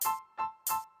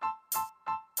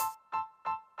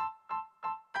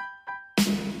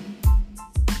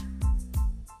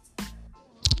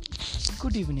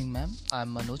Good evening, ma'am.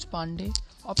 I'm Manoj Pandey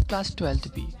of class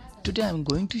 12th B. Today I'm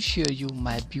going to share you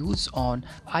my views on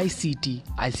ICT.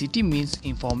 ICT means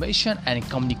Information and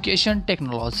Communication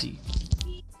Technology.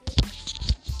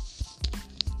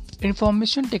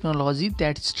 Information technology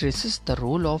that stresses the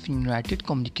role of united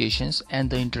communications and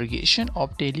the integration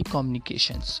of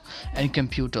telecommunications and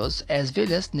computers as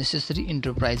well as necessary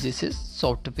enterprises,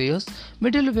 softwares,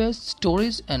 middleware,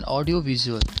 storage and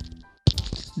audiovisual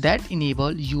that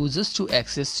enable users to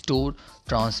access, store,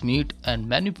 transmit, and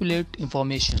manipulate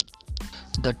information.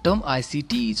 The term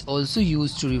ICT is also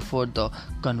used to refer the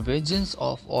convergence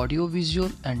of audiovisual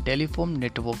and telephone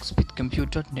networks with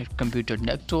computer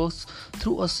networks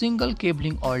through a single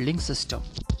cabling or link system.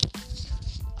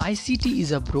 ICT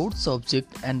is a broad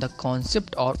subject and the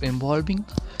concept of involving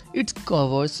it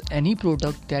covers any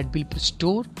product that will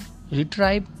store,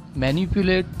 retrieve,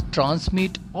 manipulate,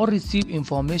 transmit or receive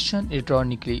information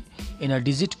electronically in a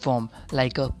digit form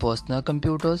like a personal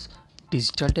computers,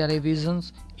 digital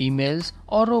televisions, emails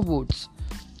or robots.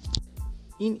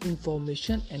 In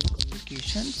information and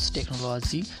communications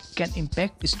technology can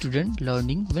impact student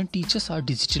learning when teachers are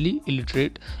digitally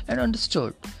illiterate and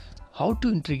understood how to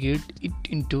integrate it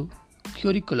into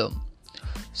curriculum.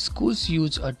 Schools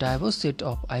use a diverse set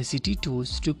of ICT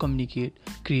tools to communicate,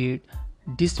 create,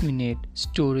 disseminate,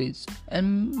 storage,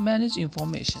 and manage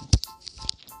information.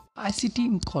 ICT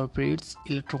incorporates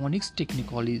electronics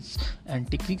technologies and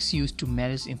techniques used to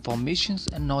manage information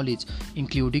and knowledge,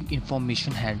 including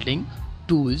information handling,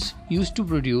 tools used to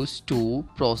produce, store,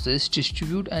 process,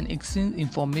 distribute, and exchange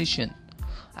information.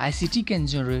 ICT can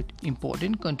generate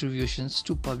important contributions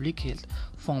to public health,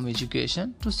 from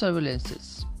education to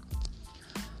surveillances.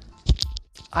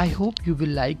 I hope you will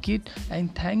like it,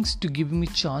 and thanks to giving me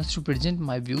chance to present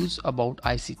my views about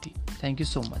ICT. Thank you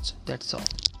so much. That's all.